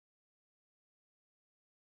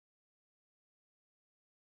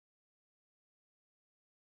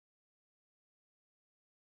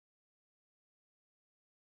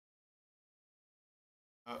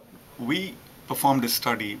We performed a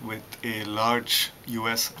study with a large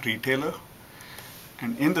US retailer,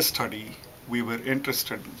 and in the study, we were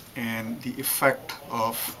interested in the effect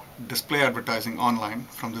of display advertising online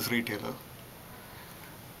from this retailer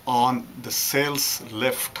on the sales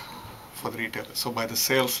lift for the retailer. So by the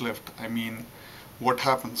sales lift, I mean what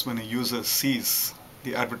happens when a user sees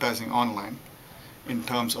the advertising online in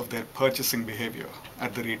terms of their purchasing behavior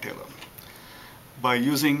at the retailer. By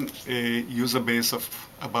using a user base of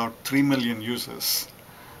about 3 million users,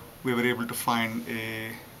 we were able to find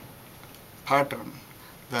a pattern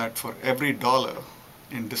that for every dollar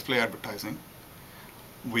in display advertising,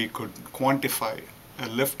 we could quantify a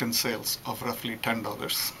lift in sales of roughly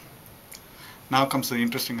 $10. Now comes the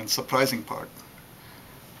interesting and surprising part.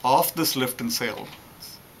 Of this lift in sales,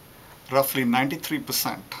 roughly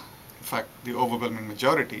 93%, in fact the overwhelming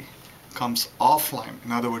majority, comes offline.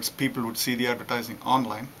 In other words, people would see the advertising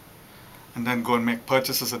online and then go and make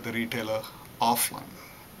purchases at the retailer offline,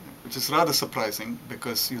 which is rather surprising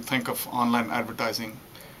because you think of online advertising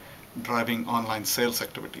driving online sales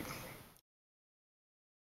activity.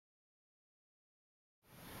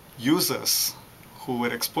 Users who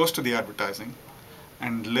were exposed to the advertising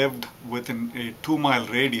and lived within a 2-mile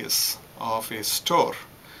radius of a store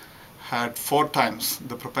had 4 times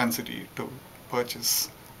the propensity to purchase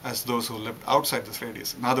as those who lived outside this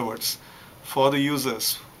radius. In other words, for the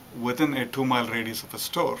users within a 2-mile radius of a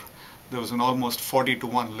store, there was an almost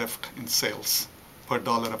 40-to-1 lift in sales per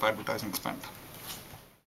dollar of advertising spent.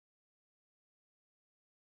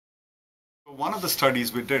 One of the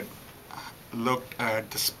studies we did looked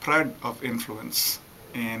at the spread of influence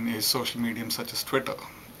in a social medium such as Twitter.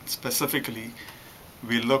 Specifically,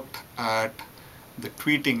 we looked at the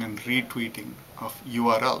tweeting and retweeting of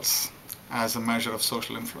URLs as a measure of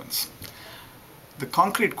social influence. The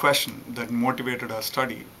concrete question that motivated our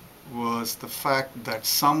study was the fact that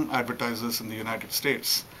some advertisers in the United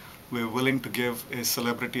States were willing to give a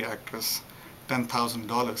celebrity actress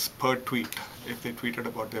 $10,000 per tweet if they tweeted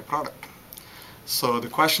about their product. So the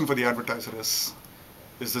question for the advertiser is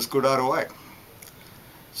this good ROI?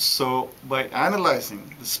 So by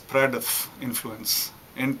analyzing the spread of influence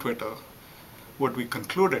in Twitter, what we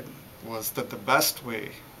concluded was that the best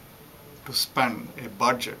way to spend a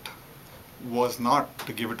budget was not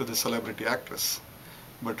to give it to the celebrity actress,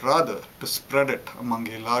 but rather to spread it among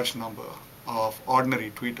a large number of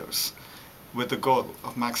ordinary tweeters with the goal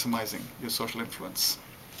of maximizing your social influence.